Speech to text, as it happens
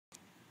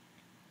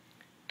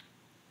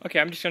Okay,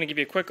 I'm just going to give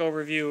you a quick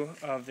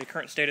overview of the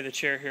current state of the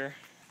chair here.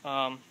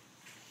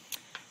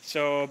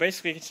 So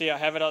basically you can see I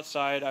have it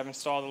outside. I've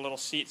installed a little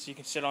seat so you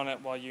can sit on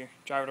it while you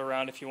drive it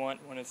around if you want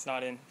when it's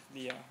not in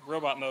the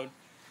robot mode.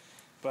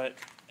 But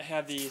I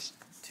have these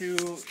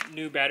two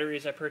new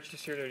batteries I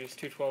purchased here. They're these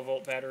two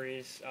 12-volt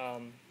batteries,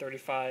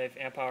 35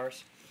 amp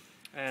hours.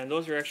 And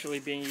those are actually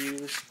being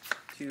used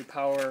to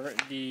power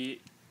the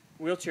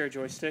wheelchair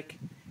joystick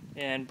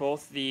and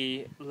both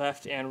the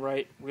left and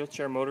right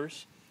wheelchair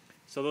motors.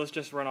 So those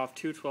just run off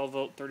two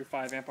 12-volt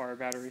 35 amp hour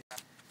batteries.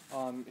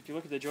 If you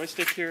look at the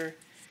joystick here,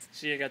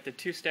 see I got the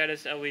two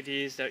status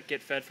LEDs that get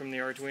fed from the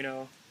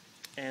Arduino,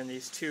 and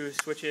these two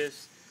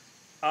switches.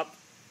 Up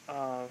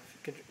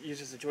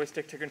uses the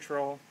joystick to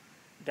control.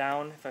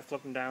 Down, if I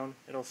flip them down,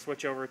 it'll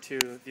switch over to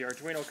the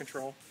Arduino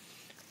control.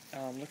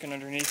 Looking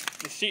underneath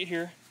the seat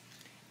here,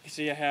 you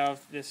see I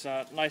have this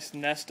nice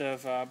nest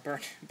of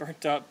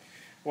burnt up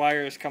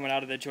wires coming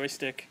out of the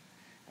joystick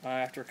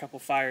after a couple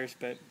fires,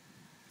 but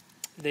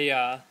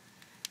there's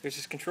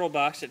this control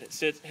box that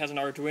has an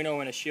Arduino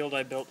and a shield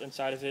I built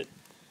inside of it.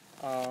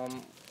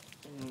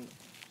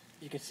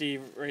 You can see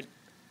right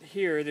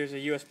here there's a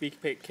USB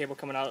cable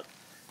coming out.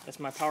 That's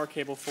my power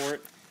cable for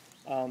it.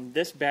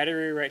 This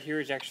battery right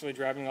here is actually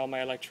driving all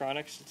my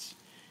electronics.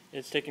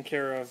 It's taking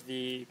care of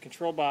the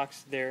control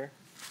box there,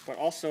 but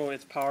also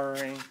it's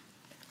powering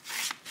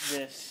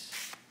this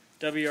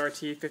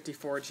Dd-wrt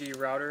 54G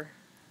router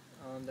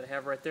that I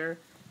have right there,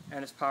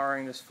 and it's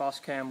powering this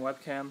FOSCAM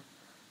webcam.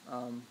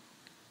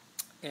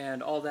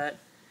 And all that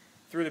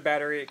through the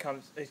battery. It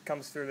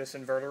comes through this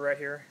inverter right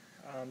here.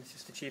 It's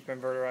just a cheap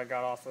inverter I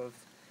got off of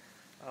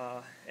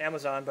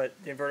Amazon, but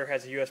the inverter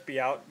has a USB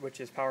out,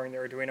 which is powering the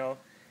Arduino,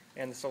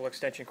 and this little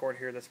extension cord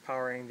here that's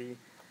powering the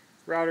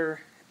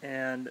router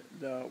and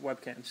the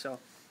webcam. So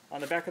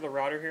on the back of the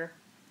router here,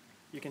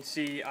 you can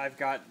see I've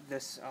got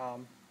this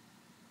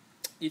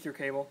ether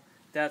cable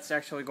that's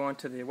actually going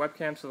to the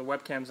webcam. So the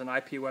webcam's an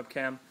IP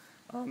webcam.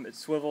 It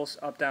swivels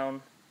up,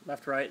 down,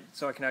 left, right,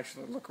 so I can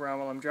actually look around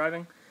while I'm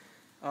driving.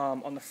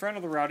 On the front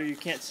of the router, you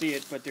can't see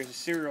it, but there's a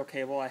serial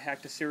cable. I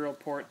hacked a serial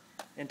port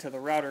into the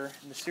router,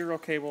 and the serial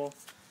cable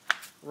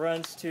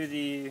runs to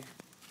the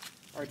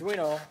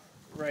Arduino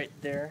right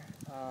there.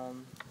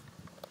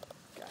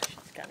 Gosh,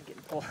 it's kind of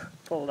getting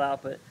pulled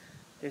out, but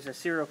there's a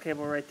serial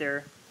cable right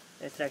there.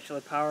 It's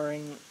actually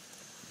powering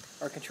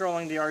or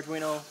controlling the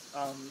Arduino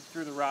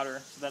through the router,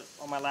 so that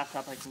on my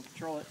laptop I can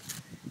control it.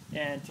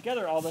 And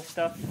together, all this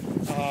stuff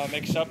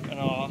makes up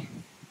an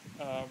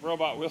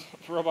robot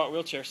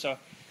wheelchair. So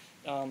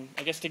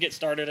I guess to get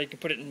started, I can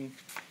put it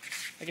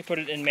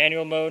in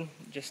manual mode.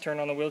 Just turn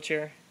on the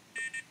wheelchair,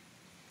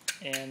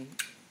 and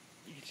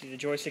you can see the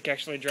joystick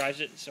actually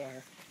drives it. So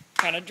I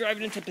kind of drive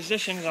it into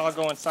position, and I'll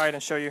go inside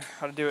and show you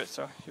how to do it.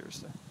 So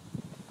here's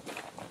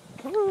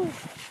the. Woo.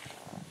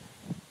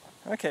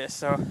 Okay,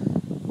 so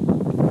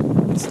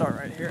let's start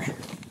right here.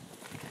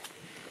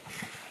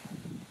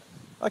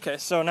 Okay,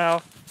 so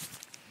now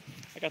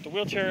I got the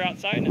wheelchair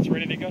outside and it's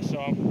ready to go.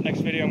 So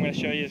next video I'm going to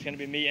show you is going to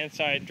be me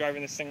inside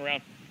driving this thing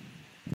around.